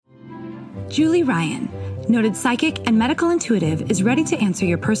Julie Ryan, noted psychic and medical intuitive, is ready to answer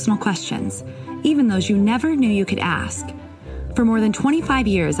your personal questions, even those you never knew you could ask. For more than 25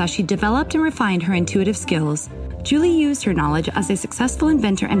 years, as she developed and refined her intuitive skills, Julie used her knowledge as a successful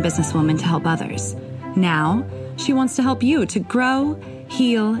inventor and businesswoman to help others. Now, she wants to help you to grow,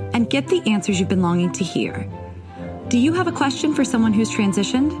 heal, and get the answers you've been longing to hear. Do you have a question for someone who's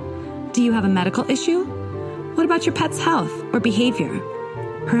transitioned? Do you have a medical issue? What about your pet's health or behavior?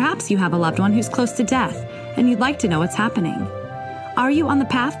 Perhaps you have a loved one who's close to death and you'd like to know what's happening. Are you on the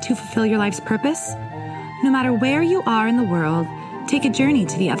path to fulfill your life's purpose? No matter where you are in the world, take a journey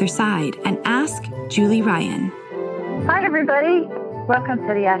to the other side and ask Julie Ryan. Hi, everybody. Welcome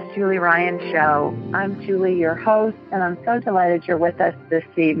to the Ask Julie Ryan Show. I'm Julie, your host, and I'm so delighted you're with us this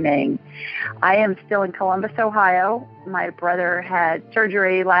evening. I am still in Columbus, Ohio. My brother had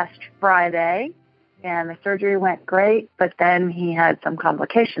surgery last Friday, and the surgery went great, but then he had some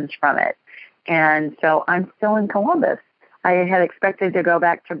complications from it. And so I'm still in Columbus. I had expected to go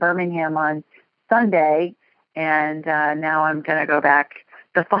back to Birmingham on Sunday, and now I'm going to go back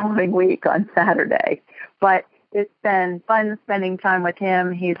the following week on Saturday. But it's been fun spending time with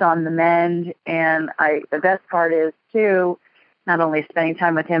him. He's on the mend, and the best part is, too, not only spending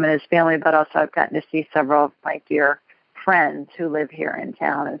time with him and his family, but also I've gotten to see several of my dear friends who live here in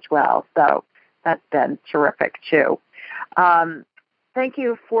town as well. So that's been terrific, too. Thank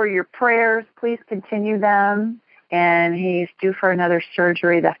you for your prayers. Please continue them. And he's due for another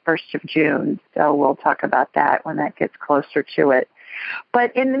surgery the 1st of June. So we'll talk about that when that gets closer to it.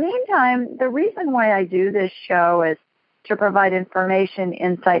 But in the meantime, the reason why I do this show is to provide information,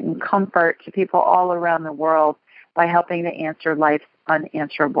 insight, and comfort to people all around the world by helping to answer life's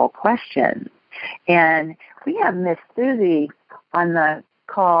unanswerable questions. And we have Miss Susie on the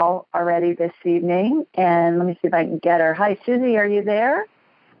call already this evening. And let me see if I can get her. Hi, Susie, are you there?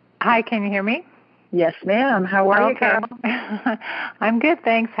 Hi, can you hear me? Yes, ma'am. How are you, Carol? I'm good,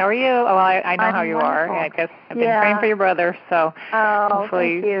 thanks. How are you? Well, I know how you are. I guess I've been praying for your brother, so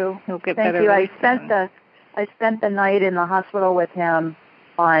hopefully thank you. He'll get thank better. You. I spent the night in the hospital with him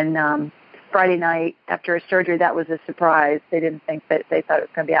on Friday night after his surgery. That was a surprise. They didn't think that they thought it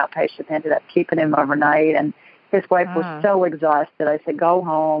was going to be outpatient. They ended up keeping him overnight, and his wife was so exhausted. I said, "Go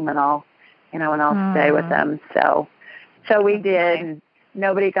home, and I'll stay with them." So we did. And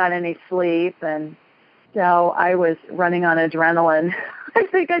nobody got any sleep, and so I was running on adrenaline. I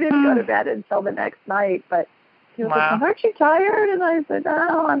think I didn't go to bed until the next night, but he was like, "Aren't you tired?" And I said,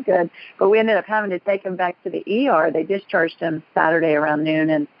 "No, I'm good." But we ended up having to take him back to the ER. They discharged him Saturday around noon,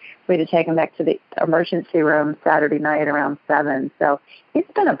 and we had to take him back to the emergency room Saturday night around 7. So it's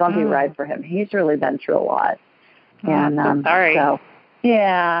been a bumpy ride for him. He's really been through a lot. And sorry.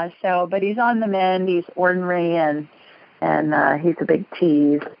 But he's on the mend. He's ornery, and he's a big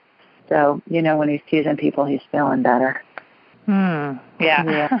tease. So, when he's teasing people, he's feeling better.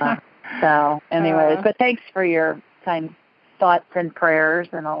 Yeah. So, anyways, but thanks for your kind thoughts and prayers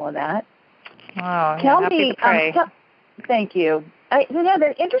and all of that. Oh, Tell happy me, to pray. Thank you.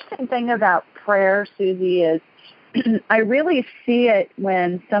 The interesting thing about prayer, Susie, is I really see it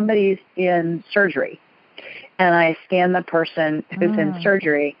when somebody's in surgery, and I scan the person who's in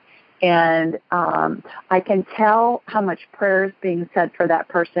surgery. And I can tell how much prayer is being said for that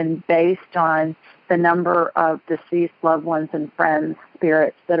person based on the number of deceased loved ones and friends,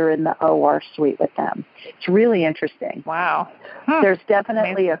 spirits that are in the OR suite with them. It's really interesting. Wow. There's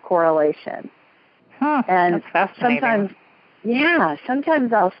definitely a correlation. And that's fascinating.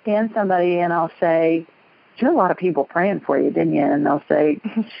 Sometimes I'll scan somebody and I'll say, "You had a lot of people praying for you, didn't you?" And they'll say,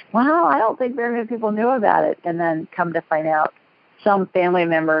 "Well, I don't think very many people knew about it." And then come to find out, some family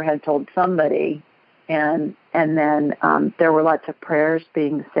member had told somebody, and then there were lots of prayers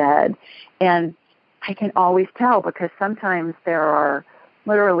being said. And I can always tell because sometimes there are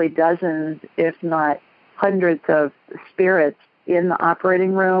literally dozens, if not hundreds of spirits in the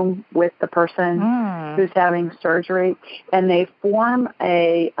operating room with the person who's having surgery, and they form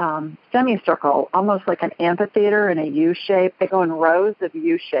a semicircle, almost like an amphitheater in a U-shape. They go in rows of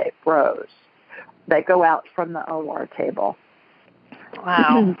U-shape rows that go out from the OR table.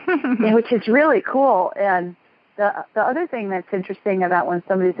 Wow. Which is really cool. And the other thing that's interesting about when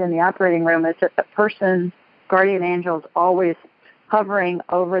somebody's in the operating room is that the person's guardian angel is always hovering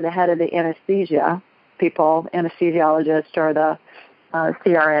over the head of the anesthesia people, anesthesiologist or the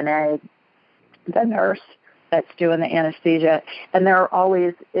CRNA, the nurse that's doing the anesthesia. And there are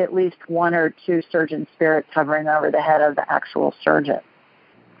always at least one or two surgeon spirits hovering over the head of the actual surgeon.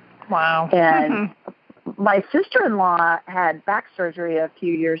 Wow. And my sister-in-law had back surgery a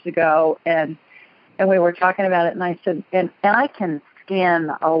few years ago, and we were talking about it, and I said, and I can scan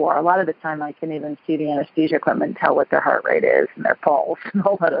the OR. A lot of the time I can even see the anesthesia equipment and tell what their heart rate is and their pulse and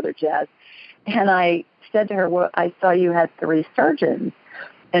all that other jazz. And I said to her, well, I saw you had 3 surgeons.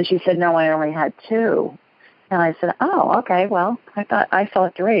 And she said, no, I only had 2. And I said, oh, okay, well, I thought I saw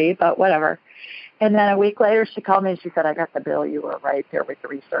 3, but whatever. And then a week later, she called me and she said, I got the bill. You were right. There were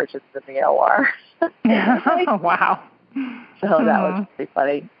 3 surgeons in the OR. Wow. So that was pretty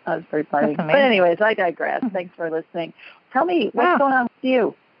funny. But anyways, I digress. Thanks for listening. Tell me, what's going on with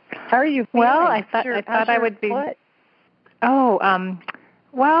you? How are you feeling? Well, I thought I would be. Foot?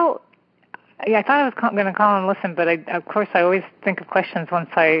 Well, yeah, I thought I was going to call and listen, but of course I always think of questions once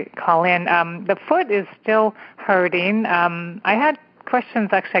I call in. The foot is still hurting. I had questions,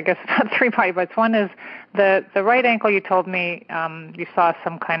 actually, I guess, about 3 body parts. One is the right ankle. You told me you saw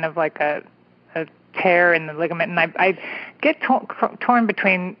some kind of like a tear in the ligament, and I get torn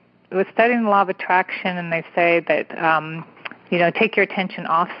between. I was studying the law of attraction, and they say that take your attention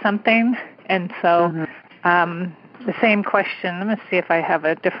off something, and so the same question. Let me see if I have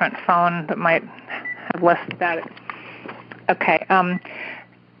a different phone that might have less static. Okay,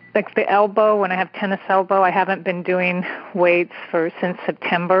 like the elbow. When I have tennis elbow, I haven't been doing weights since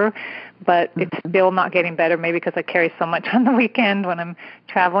September. But it's still not getting better, maybe because I carry so much on the weekend when I'm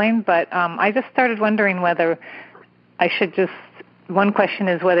traveling. But I just started wondering whether I should one question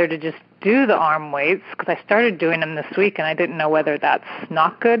is whether to just do the arm weights, because I started doing them this week, and I didn't know whether that's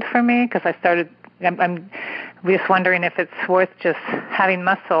not good for me, because I'm just wondering if it's worth just having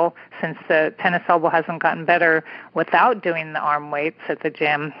muscle, since the tennis elbow hasn't gotten better, without doing the arm weights at the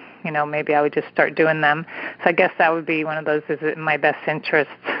gym. Maybe I would just start doing them. So I guess that would be one of those, is it in my best interest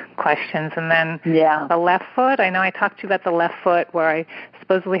questions. And then the left foot, I know I talked to you about the left foot where I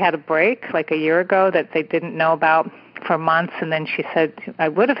supposedly had a break like a year ago that they didn't know about for months. And then she said, I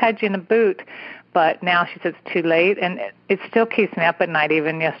would have had you in a boot, but now she said it's too late. And it still keeps me up at night,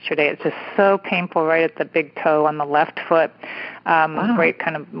 even yesterday. It's just so painful right at the big toe on the left foot, right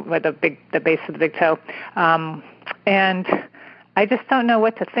kind of where the base of the big toe. And I just don't know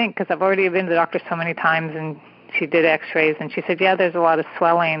what to think, because I've already been to the doctor so many times, and she did x-rays, and she said, yeah, there's a lot of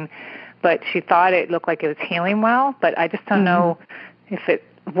swelling, but she thought it looked like it was healing well, but I just don't know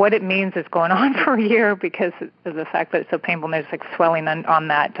what it means is going on for a year, because of the fact that it's so painful, and there's like swelling on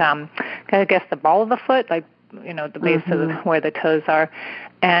that, I guess the ball of the foot, like, the base of where the toes are.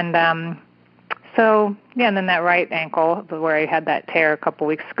 And and then that right ankle where I had that tear a couple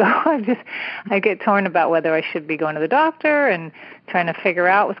weeks ago, I get torn about whether I should be going to the doctor and trying to figure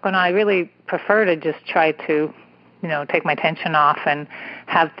out what's going on. I really prefer to just try to, take my tension off and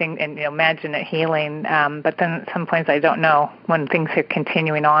have things and, imagine it healing. But then at some points I don't know when things are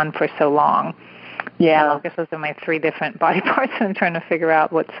continuing on for so long. Yeah. I guess those are my 3 different body parts, and I'm trying to figure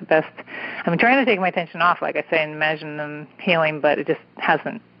out what's the best. I'm trying to take my tension off, like I say, and imagine them healing, but it just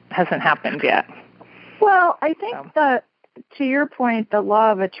hasn't happened yet. Well, I think to your point, the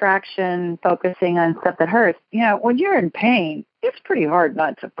law of attraction, focusing on stuff that hurts, when you're in pain, it's pretty hard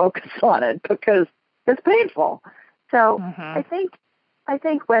not to focus on it because it's painful. So I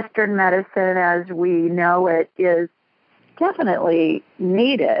think Western medicine as we know it is definitely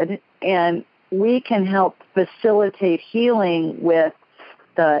needed, and we can help facilitate healing with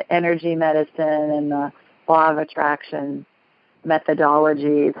the energy medicine and the law of attraction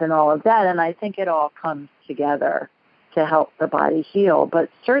methodologies and all of that, and I think it all comes together to help the body heal.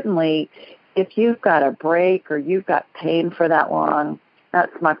 But certainly, if you've got a break or you've got pain for that long,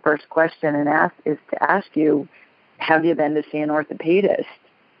 that's my first question is to ask you, have you been to see an orthopedist?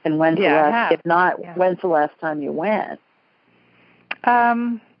 And when's the last time you went?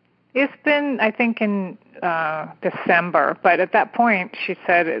 It's been, I think, in December, but at that point, she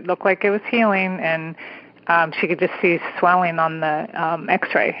said it looked like it was healing, and she could just see swelling on the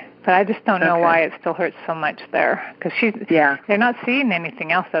x-ray. But I just don't know why it still hurts so much there, because they're not seeing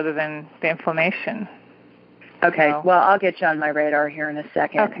anything else other than the inflammation. Okay, well, I'll get you on my radar here in a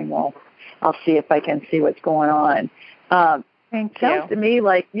second, and I'll see if I can see what's going on. Thank you. Sounds to me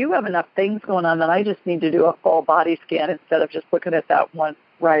like you have enough things going on that I just need to do a full body scan instead of just looking at that one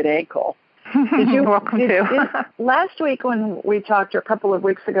right ankle. You're welcome to. Last week when we talked, or a couple of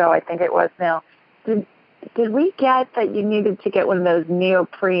weeks ago, I think it was now, did we get that you needed to get one of those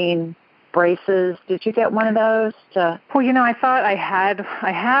neoprene braces? Did you get one of those? Well, I thought I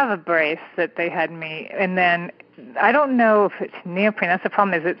have a brace that they had me, and then I don't know if it's neoprene. That's the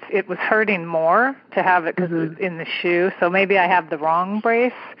problem. Is it was hurting more to have it because it was in the shoe. So maybe I have the wrong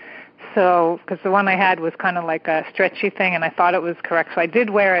brace. So, because the one I had was kind of like a stretchy thing, and I thought it was correct. So I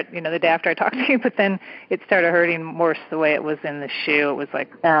did wear it, the day after I talked to you, but then it started hurting worse the way it was in the shoe. It was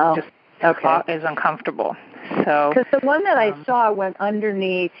like it was uncomfortable. So because the one that I saw went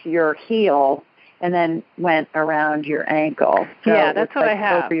underneath your heel and then went around your ankle. So yeah, that's what I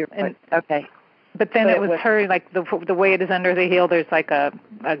have. Okay. But then it was her, like the way it is under the heel, there's like a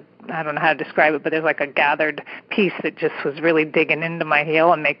I don't know how to describe it, but there's like a gathered piece that just was really digging into my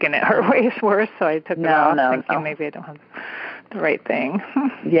heel and making it hurt way worse. So I took it off thinking maybe I don't have the right thing.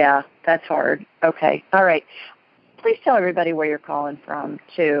 Yeah, that's hard. Okay. All right. Please tell everybody where you're calling from,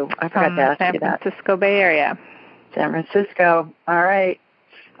 too. I forgot to ask you that. San Francisco Bay Area. San Francisco. All right.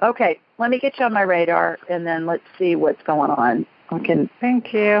 Okay. Let me get you on my radar, and then let's see what's going on.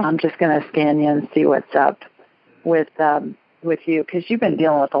 Thank you. I'm just going to scan you and see what's up with you, because you've been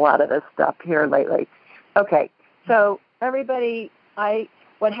dealing with a lot of this stuff here lately. Okay. So, everybody,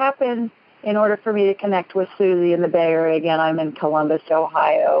 what happened in order for me to connect with Susie in the Bay Area, again, I'm in Columbus,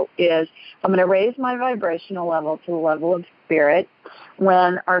 Ohio, is I'm going to raise my vibrational level to the level of spirit.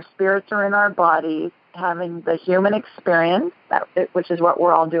 When our spirits are in our bodies, having the human experience, which is what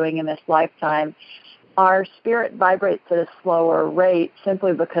we're all doing in this lifetime, our spirit vibrates at a slower rate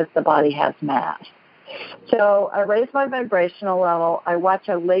simply because the body has mass. So I raise my vibrational level. I watch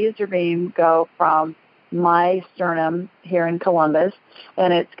a laser beam go from my sternum here in Columbus,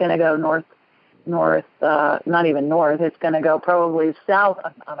 and it's going to go north, not even north. It's going to go probably south.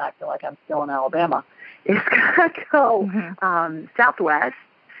 I'm acting like I'm still in Alabama. It's going to go southwest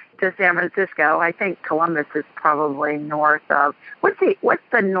to San Francisco. I think Columbus is probably north of, what's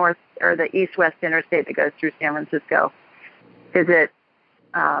the north or the east-west interstate that goes through San Francisco? Is it,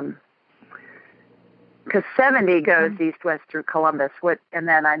 because 70 goes east-west through Columbus, and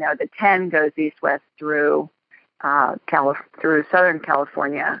then I know the 10 goes east-west through through Southern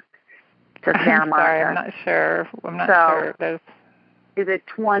California to Santa Monica. Sorry, I'm not sure. I'm not sure. Is it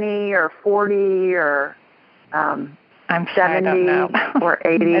 20 or 40 or 70 I don't know. or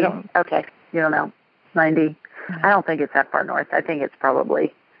 80? I don't. Okay, you don't know. 90. I don't think it's that far north. I think it's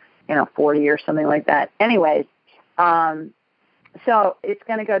probably 40 or something like that. Anyways, so it's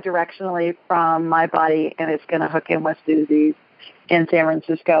going to go directionally from my body, and it's going to hook in with Susie's in San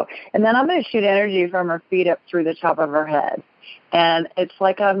Francisco. And then I'm going to shoot energy from her feet up through the top of her head. And it's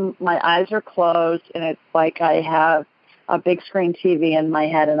like my eyes are closed, and it's like I have a big screen TV in my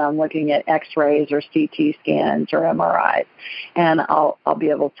head, and I'm looking at X-rays or CT scans or MRIs. And I'll be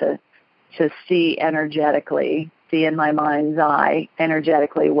able to see energetically, see in my mind's eye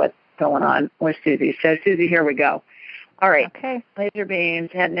energetically what's going on with Susie. So, Susie, here we go. All right. Okay. Laser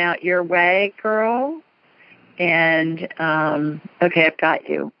beams heading out your way, girl. And, okay, I've got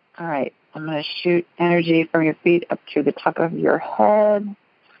you. All right. I'm going to shoot energy from your feet up to the top of your head.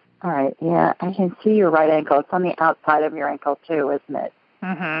 All right. Yeah, I can see your right ankle. It's on the outside of your ankle, too, isn't it?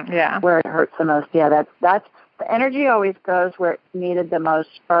 Mm-hmm. Yeah. Where it hurts the most. Yeah, that's the energy always goes where it's needed the most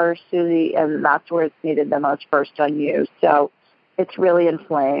first, Susie, and that's where it's needed the most first on you. So it's really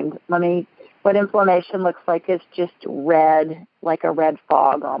inflamed. What inflammation looks like is just red, like a red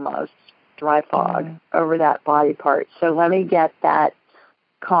fog almost, dry fog over that body part. So let me get that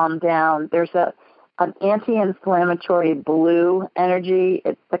calmed down. There's an anti-inflammatory blue energy.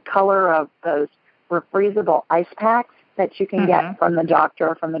 It's the color of those refreezable ice packs that you can get from the doctor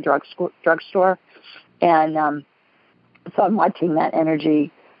or from the drugstore. And so I'm watching that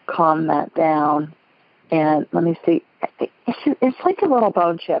energy calm that down. And let me see. It's like a little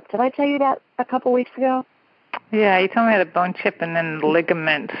bone chip. Did I tell you that a couple weeks ago? Yeah, you told me I had a bone chip, and then the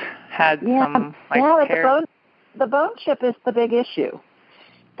ligament had some tear. The bone chip is the big issue.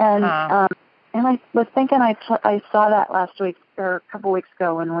 And and I was thinking I saw that last week or a couple weeks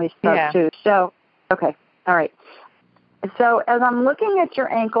ago when we spoke too. So, okay, all right. So as I'm looking at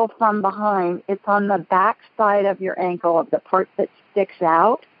your ankle from behind, it's on the back side of your ankle, of the part that sticks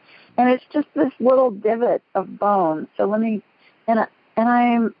out, and it's just this little divot of bone. So let me,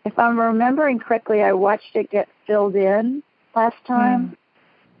 if I'm remembering correctly, I watched it get filled in last time.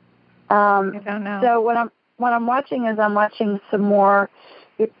 I don't know. So what I'm watching is I'm watching some more.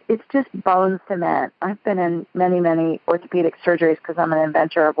 It's just bone cement. I've been in many, many orthopedic surgeries because I'm an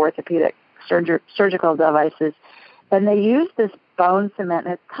inventor of orthopedic surgical devices. And they use this bone cement,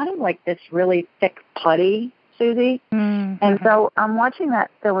 and it's kind of like this really thick putty, Susie. Mm-hmm. And so I'm watching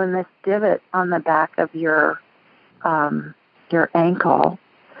that fill in this divot on the back of your ankle.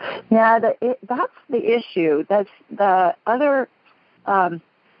 Yeah, that's the issue. That's the other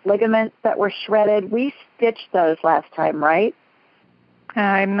ligaments that were shredded. We stitched those last time, right?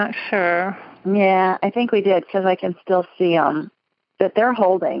 I'm not sure. Yeah, I think we did because I can still see them. But they're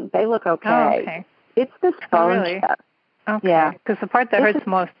holding. They look okay. Oh, okay. It's this bone chip. Okay. Yeah. Because the part that hurts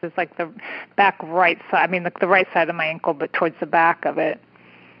most is like the back right side. I mean, the right side of my ankle, but towards the back of it.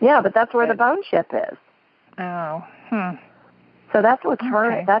 Yeah, but that's where the bone chip is. Oh. So that's what's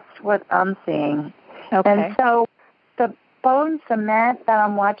hurt. That's what I'm seeing. Okay. And so the bone cement that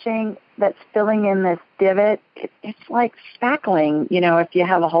I'm watching that's filling in this divot, it's like spackling. You know, if you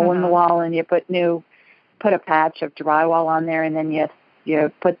have a hole in the wall and you put a patch of drywall on there and then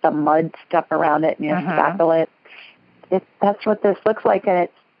you put the mud stuff around it and you spackle it. That's what this looks like, and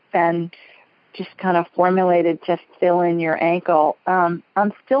it's been just kind of formulated to fill in your ankle. I'm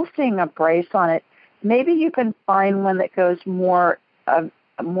still seeing a brace on it. Maybe you can find one that goes more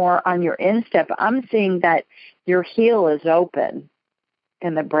on your instep. I'm seeing that your heel is open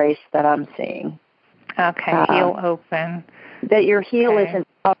in the brace that I'm seeing. Okay, heel open. That your heel isn't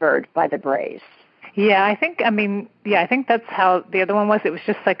covered by the brace. Yeah, I think that's how the other one was. It was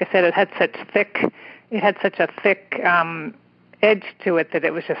just, like I said, it had such a thick edge to it that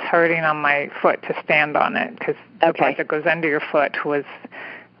it was just hurting on my foot to stand on it, because the part that goes under your foot was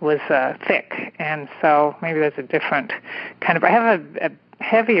thick. And so maybe there's a different kind of, I have a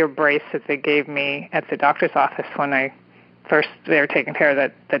heavier brace that they gave me at the doctor's office when they were taking care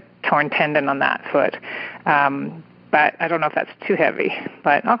of the torn tendon on that foot. But I don't know if that's too heavy.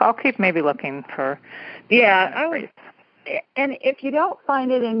 But I'll keep maybe looking for. Yeah, and if you don't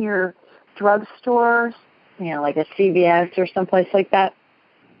find it in your drugstores, like a CVS or someplace like that,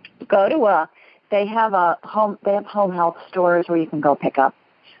 go to they have home health stores where you can go pick up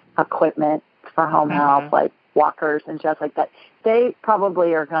equipment for home health, like walkers and stuff like that. They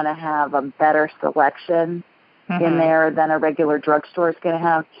probably are going to have a better selection in there than a regular drugstore is going to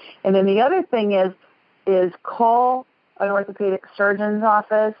have. And then the other thing is call an orthopedic surgeon's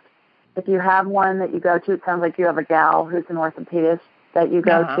office. If you have one that you go to, it sounds like you have a gal who's an orthopedist that you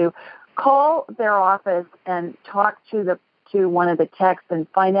go to. Call their office and talk to one of the techs and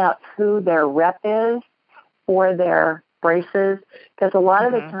find out who their rep is for their braces, because a lot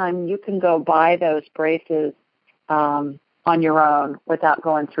of the time you can go buy those braces on your own without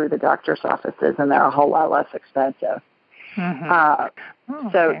going through the doctor's offices, and they're a whole lot less expensive.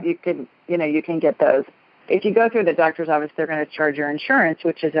 So you can get those. If you go through the doctor's office, they're going to charge your insurance,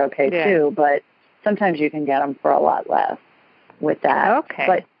 which is okay too, but sometimes you can get them for a lot less with that. Okay.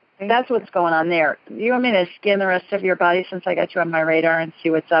 But that's what's going on there. You want me to scan the rest of your body since I got you on my radar and see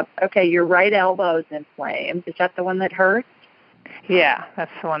what's up? Okay, your right elbow is inflamed. Is that the one that hurts? Yeah,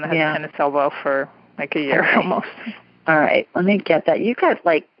 that's the one that had tennis elbow for like a year almost. All right, let me get that. You got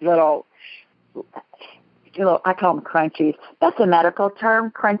like little, I call them crunchies. That's a medical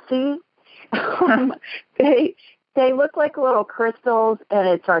term, crunchy. They look like little crystals, and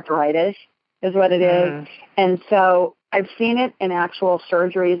it's arthritis is what it is. And so I've seen it in actual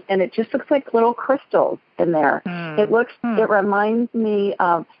surgeries, and it just looks like little crystals in there. It reminds me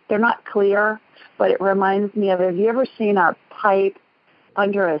of, they're not clear, but it reminds me of, have you ever seen a pipe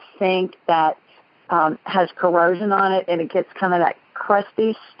under a sink that has corrosion on it, and it gets kind of that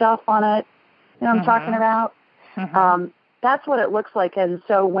crusty stuff on it? You know what I'm talking about? That's what it looks like. And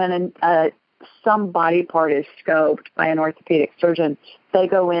so when some body part is scoped by an orthopedic surgeon, they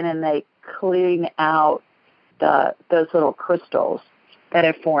go in and they clean out those little crystals that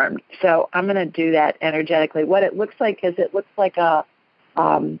have formed. So I'm going to do that energetically. What it looks like is it looks like a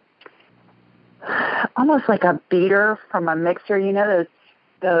almost like a beater from a mixer. You know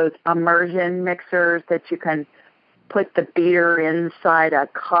those immersion mixers that you can put the beater inside a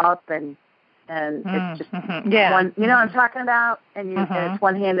cup and it's just one. You know what I'm talking about? And and it's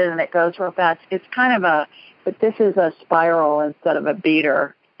one-handed and it goes real fast. It's kind of but this is a spiral instead of a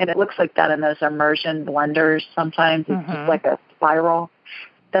beater. And it looks like that in those immersion blenders. Sometimes it's just like a spiral.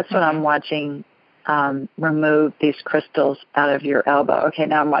 That's what I'm watching remove these crystals out of your elbow. Okay,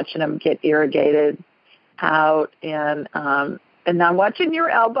 now I'm watching them get irrigated out, and now I'm watching your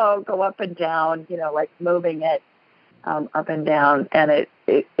elbow go up and down, like moving it up and down, and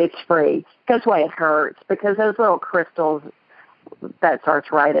it's free. That's why it hurts, because those little crystals, that's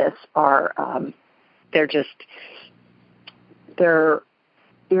arthritis, are they're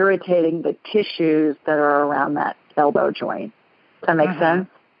irritating the tissues that are around that elbow joint. Does that make sense?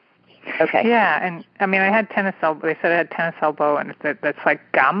 Okay. Yeah, and I mean, I had tennis elbow. They said I had tennis elbow, and that's like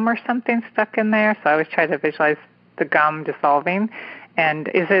gum or something stuck in there. So I always try to visualize the gum dissolving. And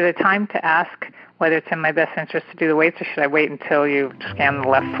is it a time to ask whether it's in my best interest to do the weights, or should I wait until you scan the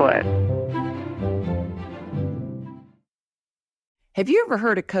left foot? Have you ever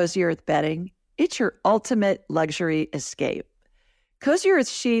heard of Cozy Earth bedding? It's your ultimate luxury escape. Cozy Earth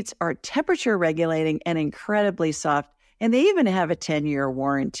sheets are temperature regulating and incredibly soft, and they even have a 10-year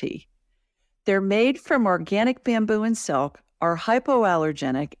warranty. They're made from organic bamboo and silk, are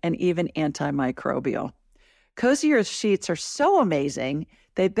hypoallergenic, and even antimicrobial. Cozy Earth sheets are so amazing.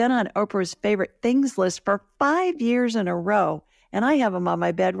 They've been on Oprah's favorite things list for 5 years in a row, and I have them on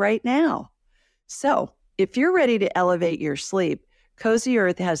my bed right now. So if you're ready to elevate your sleep, Cozy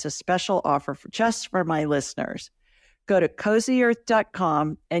Earth has a special offer just for my listeners. Go to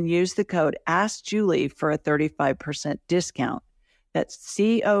cozyearth.com and use the code AskJulie for a 35% discount. That's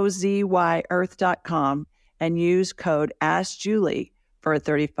COZY Earth.com and use code AskJulie for a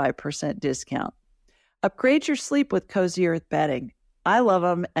 35% discount. Upgrade your sleep with Cozy Earth bedding. I love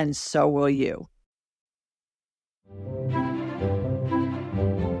them, and so will you.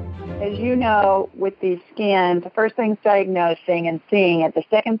 As you know, with these scans, the first thing is diagnosing and seeing it. The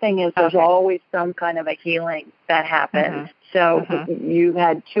second thing is there's always some kind of a healing that happens. So you've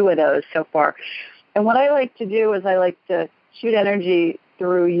had 2 of those so far. And what I like to do is I like to shoot energy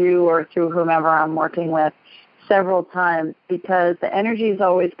through you or through whomever I'm working with several times, because the energy is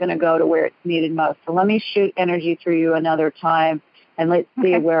always going to go to where it's needed most. So let me shoot energy through you another time, and let's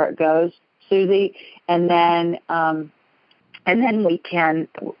see where it goes, Susie. And then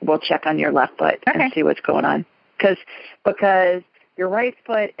we'll check on your left foot and see what's going on. Because your right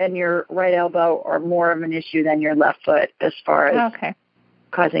foot and your right elbow are more of an issue than your left foot as far as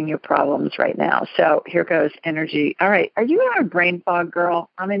causing you problems right now. So here goes energy. All right. Are you in a brain fog, girl?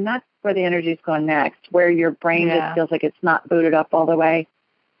 I mean, that's where the energy's going next, where your brain just feels like it's not booted up all the way.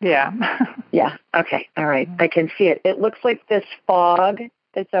 Yeah. Yeah. Okay. All right. I can see it. It looks like this fog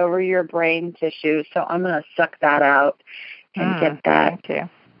that's over your brain tissue. So I'm going to suck that out and get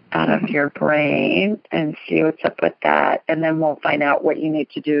that out of your brain and see what's up with that. And then we'll find out what you need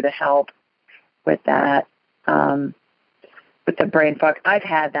to do to help with that, with the brain fog. I've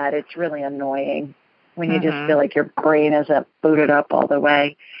had that. It's really annoying when you just feel like your brain isn't booted up all the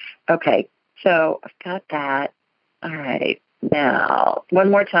way. Okay, so I've got that. All right. Now, one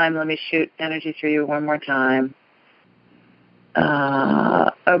more time. Let me shoot energy through you one more time.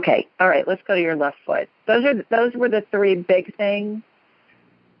 Okay. All right. Let's go to your left foot. Those were the 3 big things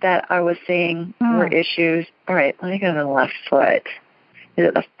that I was seeing were issues. All right. Let me go to the left foot. Is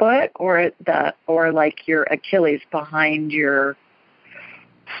it the foot or like your Achilles behind your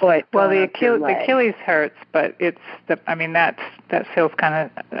foot? Well, the Achilles hurts, but that feels kind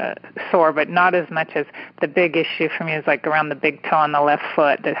of sore, but not as much as the big issue for me is like around the big toe on the left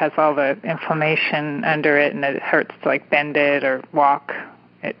foot that has all the inflammation under it, and it hurts to like bend it or walk.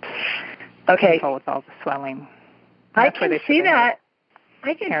 It's painful with all the swelling. I can see that.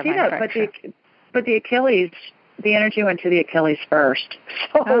 But the Achilles, the energy went to the Achilles first,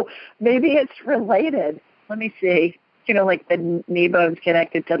 so maybe it's related. Let me see. You know, like the knee bone's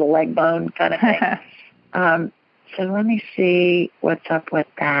connected to the leg bone kind of thing. So let me see what's up with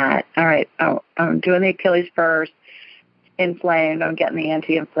that. All right. I'm doing the Achilles first. Inflamed. I'm getting the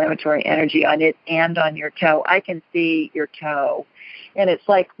anti-inflammatory energy on it and on your toe. I can see your toe. And it's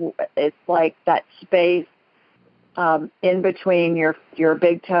like that space in between your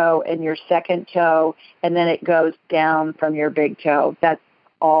big toe and your second toe, and then it goes down from your big toe. That's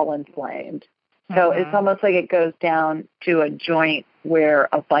all inflamed. So it's almost like it goes down to a joint where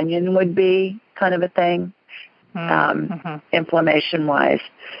a bunion would be, kind of a thing, inflammation-wise.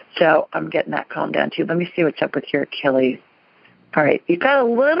 So I'm getting that calmed down, too. Let me see what's up with your Achilles. All right. You've got a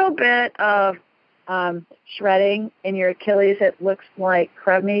little bit of shredding in your Achilles. It looks like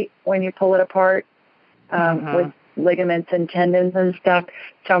crab meat when you pull it apart with ligaments and tendons and stuff.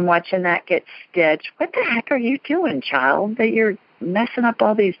 So I'm watching that get stitched. What the heck are you doing, child, that you're messing up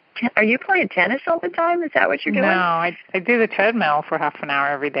all these? Are you playing tennis all the time? Is that what you're doing? No, I do the treadmill for half an hour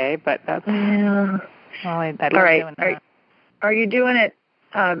every day, but that's I love doing that. Are you doing it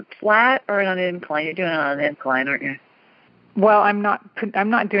flat or on an incline? You're doing it on an incline, aren't you? Well, I'm not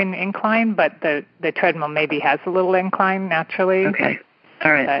doing the incline, but the treadmill maybe has a little incline naturally. Okay.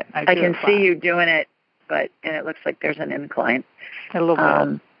 All right. I can see you doing it, and it looks like there's an incline. A little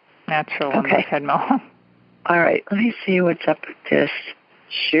bit natural on the treadmill. All right. Let me see what's up with this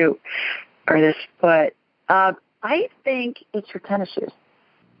shoe or this foot. I think it's your tennis shoes.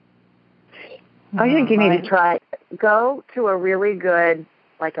 I think you need to go to a really good,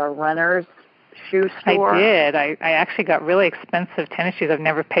 like a runner's shoe store. I did. I actually got really expensive tennis shoes. I've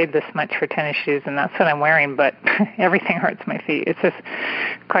never paid this much for tennis shoes, and that's what I'm wearing, but everything hurts my feet. It's just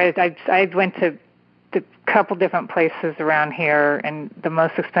quite, I went to a couple different places around here, and the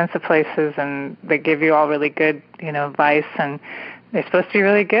most expensive places, and they give you all really good, advice, and they're supposed to be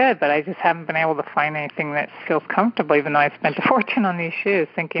really good, but I just haven't been able to find anything that feels comfortable, even though I spent a fortune on these shoes,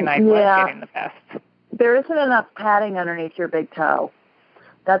 thinking I was getting the best. There isn't enough padding underneath your big toe.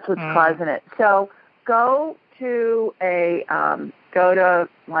 That's what's causing it. So go to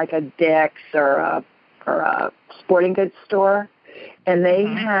like a Dick's or a sporting goods store, and they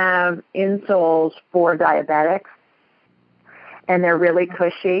have insoles for diabetics, and they're really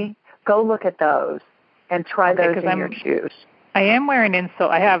cushy. Go look at those and try those in your shoes. I am wearing insole.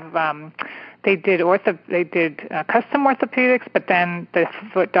 I have. They did custom orthopedics, but then the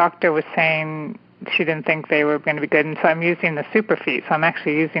foot doctor was saying she didn't think they were going to be good, and so I'm using the Superfeet. So I'm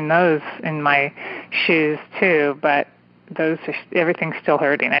actually using those in my shoes too, but everything's still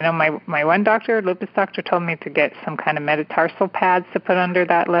hurting. I know my one doctor, lupus doctor, told me to get some kind of metatarsal pads to put under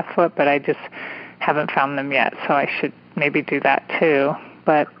that left foot, but I just haven't found them yet, so I should maybe do that too.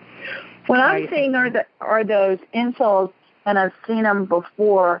 But what I'm seeing are those insoles, and I've seen them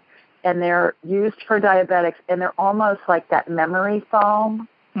before, and they're used for diabetics, and they're almost like that memory foam.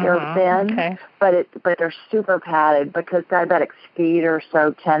 They're thin, but they're super padded because diabetics' feet are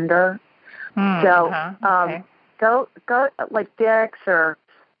so tender. Go like Dick's or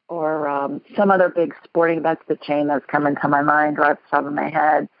some other big sporting. That's the chain that's coming to my mind right off the top of my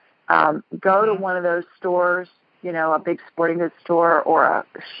head. Go to one of those stores, a big sporting goods store or a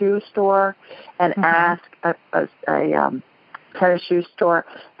shoe store, and ask a tennis shoe store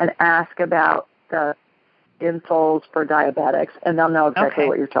and ask about the insoles for diabetics, and they'll know exactly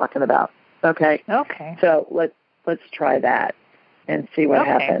what you're talking about. Okay. Okay. So let's try that and see what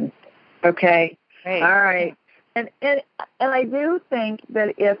happens. Okay. Great. All right. And I do think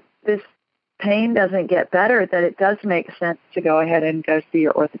that if this pain doesn't get better, that it does make sense to go ahead and go see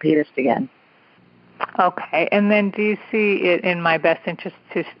your orthopedist again. Okay. And then do you see it in my best interest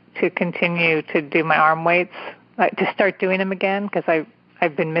to continue to do my arm weights, to start doing them again? Because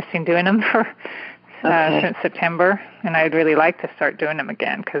I've been missing doing them since September, and I'd really like to start doing them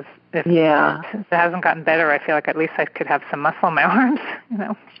again because since it hasn't gotten better, I feel like at least I could have some muscle in my arms,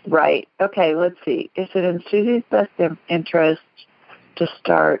 Right. Okay, let's see. Is it in Susie's best interest to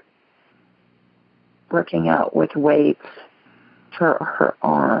start working out with weights for her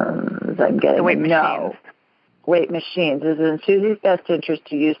arms? I'm getting the weight machines. Weight machines. Is it in Susie's best interest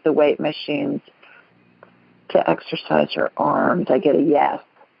to use the weight machines to exercise her arms? I get a yes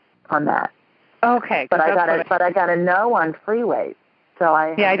on that. Okay. But I got a no on free weights. So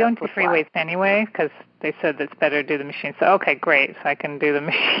I don't do free weights anyway because they said it's better to do the machines. So okay, great. So I can do the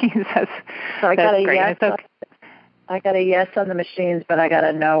machines. So I got a great. yes. I got a yes on the machines, but I got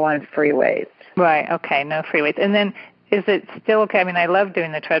a no on free weights. Right. Okay. No free weights. And then is it still okay? I mean, I love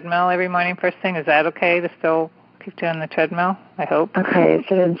doing the treadmill every morning first thing. Is that okay to still keep doing the treadmill? I hope. Okay. Is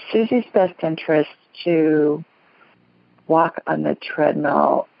it in Susie's best interest to walk on the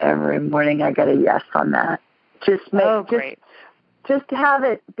treadmill every morning? I got a yes on that. Great. Just have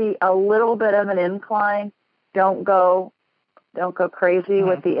it be a little bit of an incline. Don't go crazy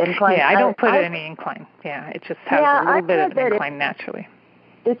with the incline. Yeah, I don't put any incline. Yeah, it just has a little bit of an incline naturally.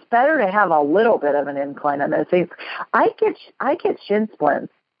 It's better to have a little bit of an incline on those things. I get shin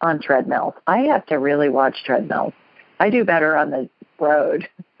splints on treadmills. I have to really watch treadmills. I do better on the road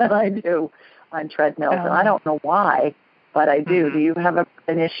than I do on treadmills, and I don't know why, but I do. Do you have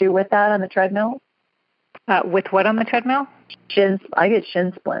an issue with that on the treadmill? With what on the treadmill? I get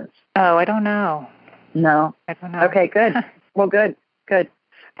shin splints. Oh, I don't know. No, I don't know. Okay, good. Well, good. But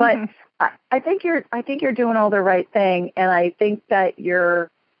I think you're doing all the right thing, and I think that your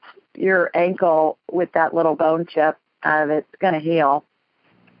ankle with that little bone chip out of it's going to heal.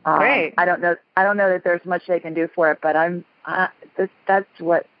 Great. I don't know that there's much they can do for it, but that's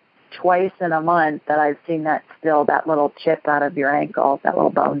what twice in a month that I've seen that little chip out of your ankle, that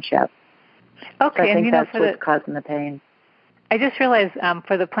little bone chip. Okay, so I think and that's what's causing the pain. I just realized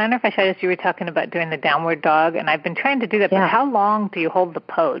for the plantar fasciitis, you were talking about doing the downward dog, and I've been trying to do that. But how long do you hold the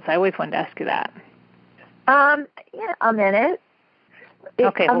pose? I always wanted to ask you that. A minute.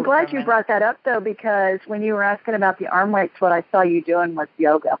 Okay. I'm glad you brought that up, though, because when you were asking about the arm weights, what I saw you doing was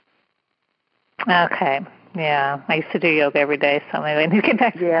yoga. Okay. Yeah, I used to do yoga every day, so maybe I need to get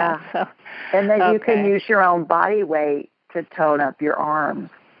back to that. So. And then you can use your own body weight to tone up your arms.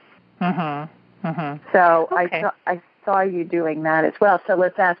 So I saw you doing that as well. So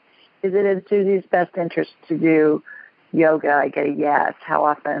let's ask, is it in Susie's best interest to do yoga? I get a yes. How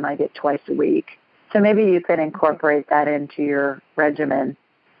often? I get twice a week. So maybe you can incorporate that into your regimen.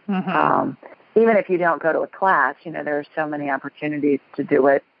 Even if you don't go to a class, there are so many opportunities to do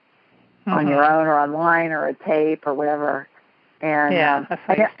it on your own or online or a tape or whatever. And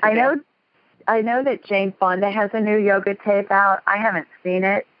I know that Jane Fonda has a new yoga tape out. I haven't seen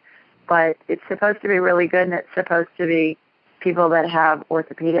it, but it's supposed to be really good, and it's supposed to be people that have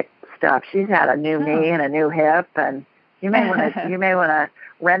orthopedic stuff. She's had a new knee and a new hip, and You may want to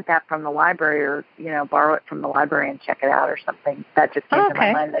rent that from the library, or borrow it from the library and check it out or something. That just came to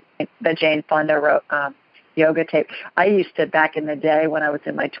my mind. That Jane Fonda wrote yoga tape. I used to, back in the day when I was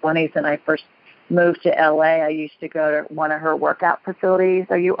in my 20s and I first moved to LA, I used to go to one of her workout facilities.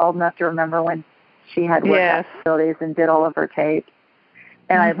 Are you old enough to remember when she had workout facilities and did all of her tapes?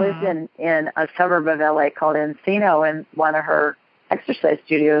 And I lived in a suburb of LA called Encino, and one of her exercise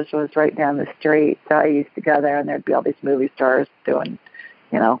studios was right down the street. So I used to go there, and there'd be all these movie stars doing,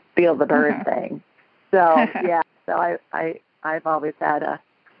 Feel the Bird thing. So so I've always had a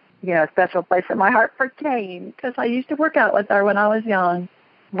special place in my heart for Jane, because I used to work out with her when I was young.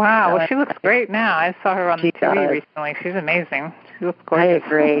 Wow, well, she looks great now. I saw her on the TV recently. She's amazing. She looks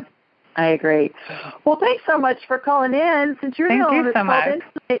gorgeous. I agree. Well, thanks so much for calling in. Since you're the only one that called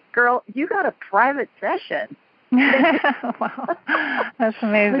in, girl, you got a private session. Wow, that's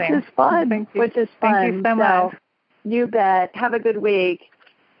amazing. Which is fun. Thank you so much. You bet. Have a good week.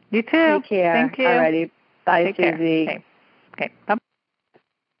 You too. Take care. Thank you. Alrighty. Bye, Take Susie. Care. Okay. Bye.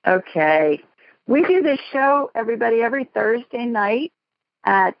 Okay. We do this show, everybody, every Thursday night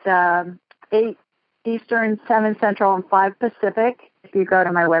at 8 Eastern, 7 Central, and 5 Pacific. If you go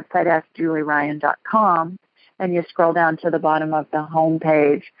to my website, AskJulieRyan.com, and you scroll down to the bottom of the home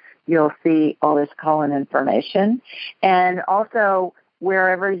page, you'll see all this call-in information. And also,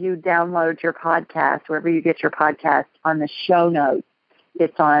 wherever you download your podcast, wherever you get your podcast, on the show notes,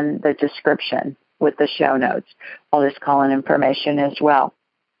 it's on the description with the show notes, all this call-in information as well.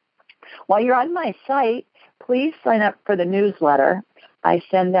 While you're on my site, please sign up for the newsletter. I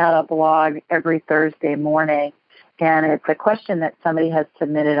send out a blog every Thursday morning, and it's a question that somebody has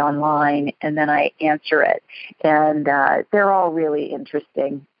submitted online, and then I answer it. And they're all really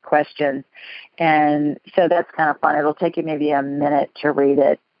interesting questions. And so that's kind of fun. It'll take you maybe a minute to read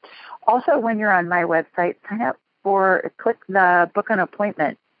it. Also, when you're on my website, click the book an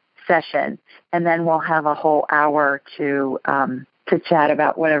appointment session, and then we'll have a whole hour to chat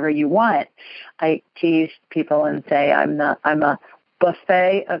about whatever you want. I tease people and say I'm a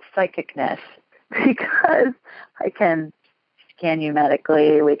buffet of psychicness, because I can scan you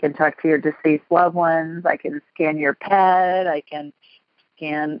medically. We can talk to your deceased loved ones. I can scan your pet. I can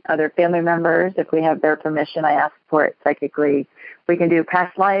scan other family members. If we have their permission, I ask for it psychically. We can do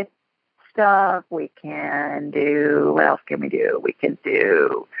past life stuff. We can do, what else can we do? We can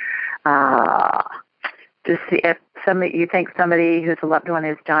do, to see if you think somebody who's a loved one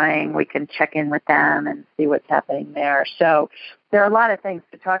is dying, we can check in with them and see what's happening there. So there are a lot of things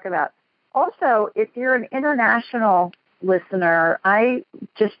to talk about. Also, if you're an international listener, I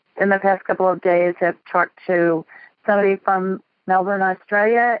just in the past couple of days have talked to somebody from Melbourne,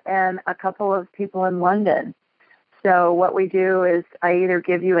 Australia, and a couple of people in London. So what we do is I either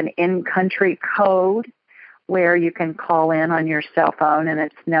give you an in-country code where you can call in on your cell phone and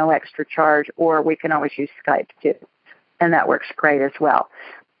it's no extra charge, or we can always use Skype too, and that works great as well.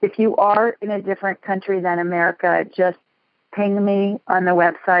 If you are in a different country than America, just ping me on the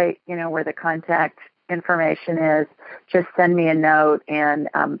website, where the contact information is. Just send me a note, and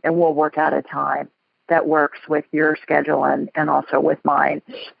we'll work out a time that works with your schedule and also with mine.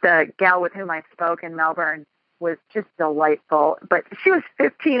 The gal with whom I spoke in Melbourne was just delightful, but she was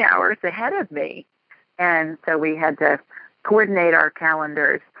 15 hours ahead of me. And so we had to coordinate our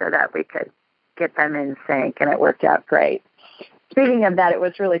calendars so that we could get them in sync, and it worked out great. Speaking of that, it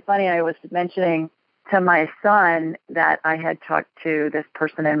was really funny. I was mentioning to my son that I had talked to this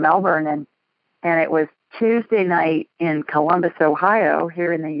person in Melbourne, and it was Tuesday night in Columbus, Ohio,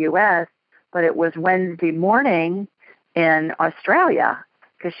 here in the U.S., but it was Wednesday morning in Australia,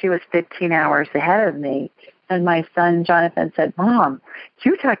 because she was 15 hours ahead of me. And my son, Jonathan, said, "Mom,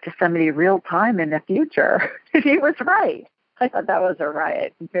 you talked to somebody real time in the future." And he was right. I thought that was a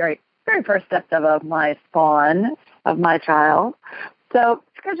riot. Very, very perceptive of my spawn, of my child. So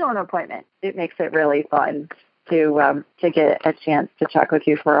schedule an appointment. It makes it really fun to get a chance to talk with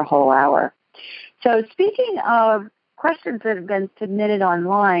you for a whole hour. So speaking of questions that have been submitted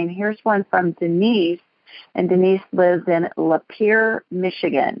online, here's one from Denise. And Denise lives in Lapeer,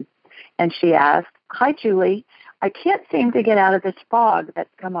 Michigan. And she asked, "Hi, Julie. I can't seem to get out of this fog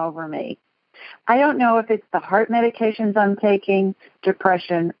that's come over me. I don't know if it's the heart medications I'm taking,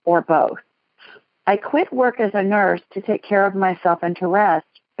 depression, or both. I quit work as a nurse to take care of myself and to rest,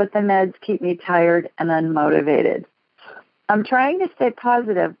 but the meds keep me tired and unmotivated. I'm trying to stay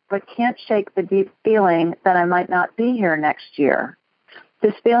positive, but can't shake the deep feeling that I might not be here next year.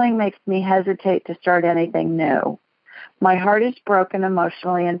 This feeling makes me hesitate to start anything new. My heart is broken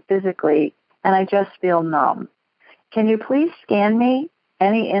emotionally and physically, and I just feel numb. Can you please scan me?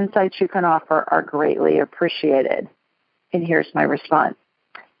 Any insights you can offer are greatly appreciated." And here's my response.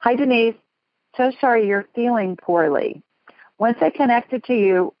 Hi, Denise. So sorry you're feeling poorly. Once I connected to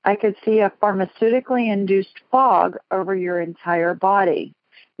you, I could see a pharmaceutically induced fog over your entire body.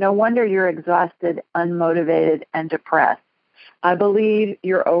 No wonder you're exhausted, unmotivated, and depressed. I believe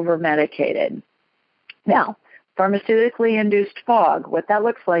you're over-medicated. Now, pharmaceutically induced fog, what that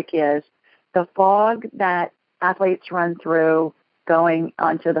looks like is the fog that athletes run through going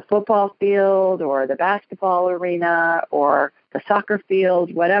onto the football field or the basketball arena or the soccer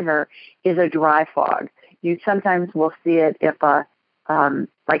field, whatever, is a dry fog. You sometimes will see it if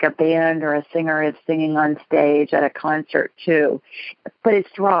like a band or a singer is singing on stage at a concert too, but it's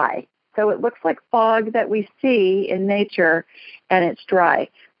dry. So it looks like fog that we see in nature, and it's dry.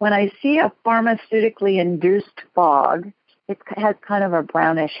 When I see a pharmaceutically induced fog, it has kind of a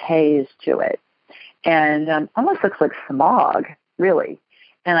brownish haze to it, and almost looks like smog, really.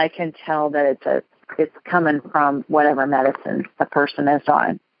 And I can tell that it's coming from whatever medicine the person is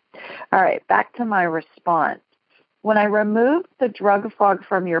on. All right, back to my response. When I removed the drug fog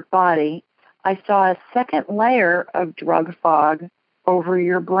from your body, I saw a second layer of drug fog over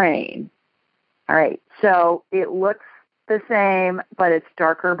your brain. All right, so it looks the same, but it's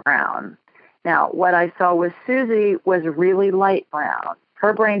darker brown. Now, what I saw with Susie was really light brown.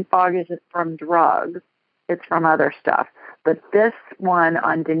 Her brain fog isn't from drugs, it's from other stuff. But this one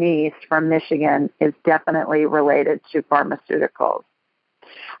on Denise from Michigan is definitely related to pharmaceuticals.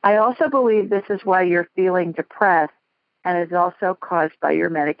 I also believe this is why you're feeling depressed and is also caused by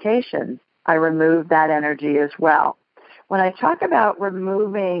your medications. I remove that energy as well. When I talk about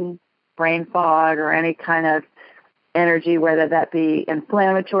removing brain fog or any kind of energy, whether that be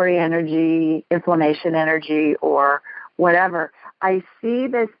inflammatory energy, inflammation energy, or whatever, I see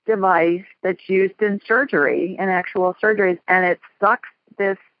this device that's used in surgery, in actual surgeries, and it sucks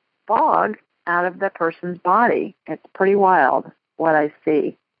this fog out of the person's body. It's pretty wild what I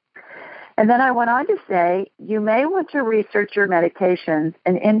see. And then I went on to say, you may want to research your medications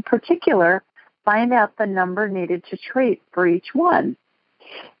and in particular, find out the number needed to treat for each one.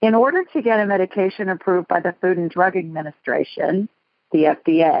 In order to get a medication approved by the Food and Drug Administration, the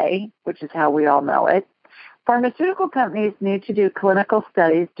FDA, which is how we all know it, pharmaceutical companies need to do clinical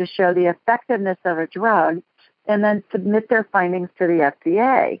studies to show the effectiveness of a drug and then submit their findings to the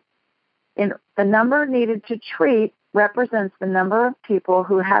FDA. The number needed to treat represents the number of people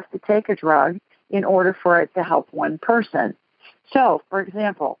who have to take a drug in order for it to help one person. So, for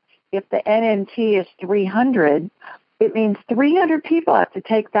example, if the NNT is 300, it means 300 people have to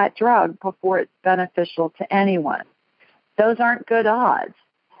take that drug before it's beneficial to anyone. Those aren't good odds.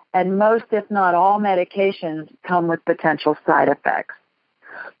 And most, if not all, medications come with potential side effects.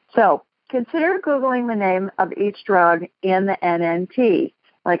 So consider Googling the name of each drug in the NNT.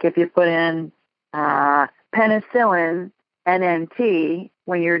 Like if you put in penicillin NNT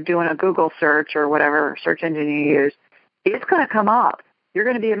when you're doing a Google search or whatever search engine you use, it's going to come up. You're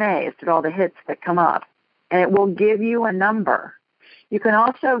going to be amazed at all the hits that come up, and it will give you a number. You can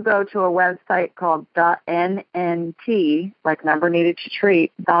also go to a website called .nnt, like number needed to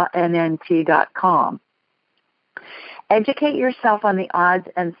treat, .nnt.com. Educate yourself on the odds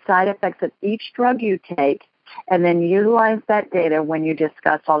and side effects of each drug you take, and then utilize that data when you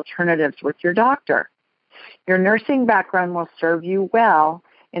discuss alternatives with your doctor. Your nursing background will serve you well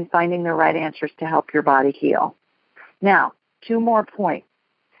in finding the right answers to help your body heal. Now, 2 more points.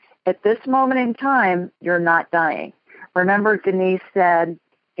 At this moment in time, you're not dying. Remember, Denise said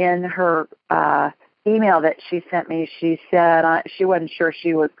in her email that she sent me, she said she wasn't sure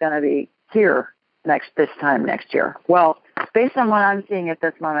she was going to be here this time next year. Well, based on what I'm seeing at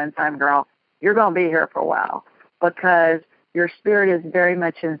this moment in time, girl, you're going to be here for a while because your spirit is very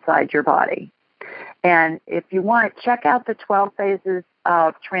much inside your body. And if you want, check out the 12 phases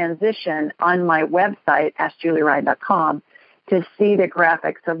of transition on my website, AskJulieRyan.com, to see the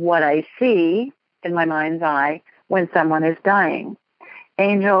graphics of what I see in my mind's eye when someone is dying.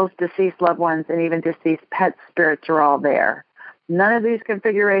 Angels, deceased loved ones, and even deceased pet spirits are all there. None of these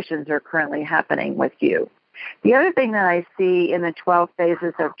configurations are currently happening with you. The other thing that I see in the 12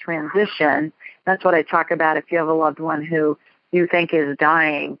 phases of transition, that's what I talk about if you have a loved one who you think is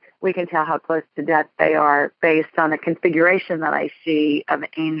dying, we can tell how close to death they are based on the configuration that I see of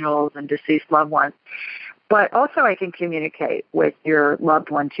angels and deceased loved ones. But also I can communicate with your loved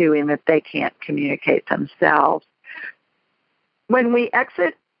one too, even if they can't communicate themselves. When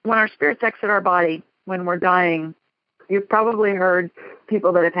our spirits exit our body, when we're dying, you've probably heard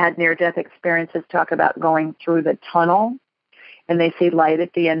people that have had near-death experiences talk about going through the tunnel, and they see light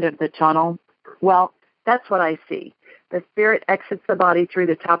at the end of the tunnel. Well, that's what I see. The spirit exits the body through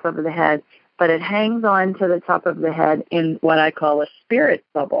the top of the head, but it hangs on to the top of the head in what I call a spirit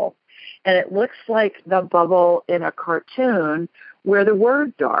bubble. And it looks like the bubble in a cartoon where the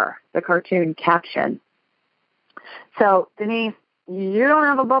words are, the cartoon caption. So, Denise, you don't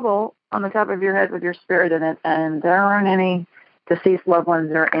have a bubble on the top of your head with your spirit in it, and there aren't any deceased loved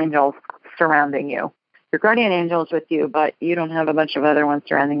ones or angels surrounding you. Your guardian angel's with you, but you don't have a bunch of other ones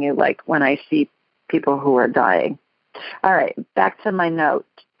surrounding you like when I see people who are dying. All right, back to my note,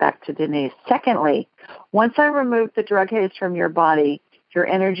 back to Denise. Secondly, once I removed the drug haze from your body, your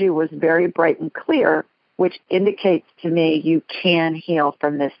energy was very bright and clear, which indicates to me you can heal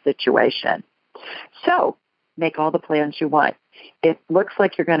from this situation. So make all the plans you want. It looks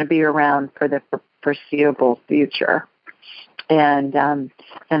like you're going to be around for the foreseeable future. And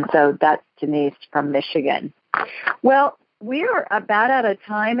so that's Denise from Michigan. Well, we are about out of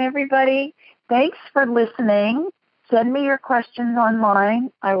time, everybody. Thanks for listening. Send me your questions online.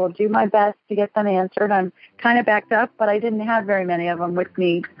 I will do my best to get them answered. I'm kind of backed up, but I didn't have very many of them with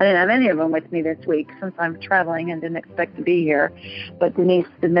me. I didn't have any of them with me this week since I'm traveling and didn't expect to be here. But Denise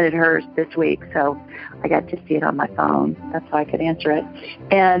submitted hers this week, so I got to see it on my phone. That's how I could answer it.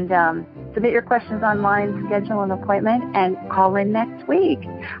 And submit your questions online, schedule an appointment, and call in next week.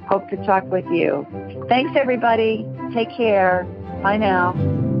 Hope to talk with you. Thanks, everybody. Take care. Bye now.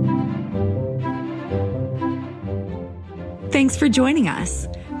 Thanks for joining us.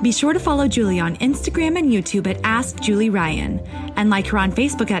 Be sure to follow Julie on Instagram and YouTube at Ask Julie Ryan and like her on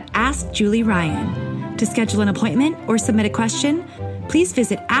Facebook at Ask Julie Ryan. To schedule an appointment or submit a question, please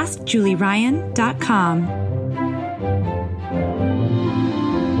visit AskJulieRyan.com.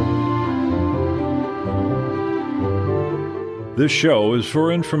 This show is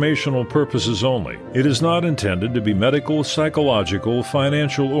for informational purposes only. It is not intended to be medical, psychological,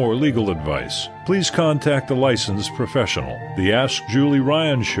 financial, or legal advice. Please contact a licensed professional. The Ask Julie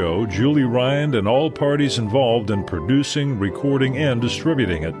Ryan Show, Julie Ryan and all parties involved in producing, recording, and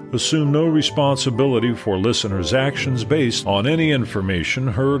distributing it assume no responsibility for listeners' actions based on any information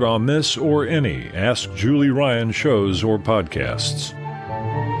heard on this or any Ask Julie Ryan shows or podcasts.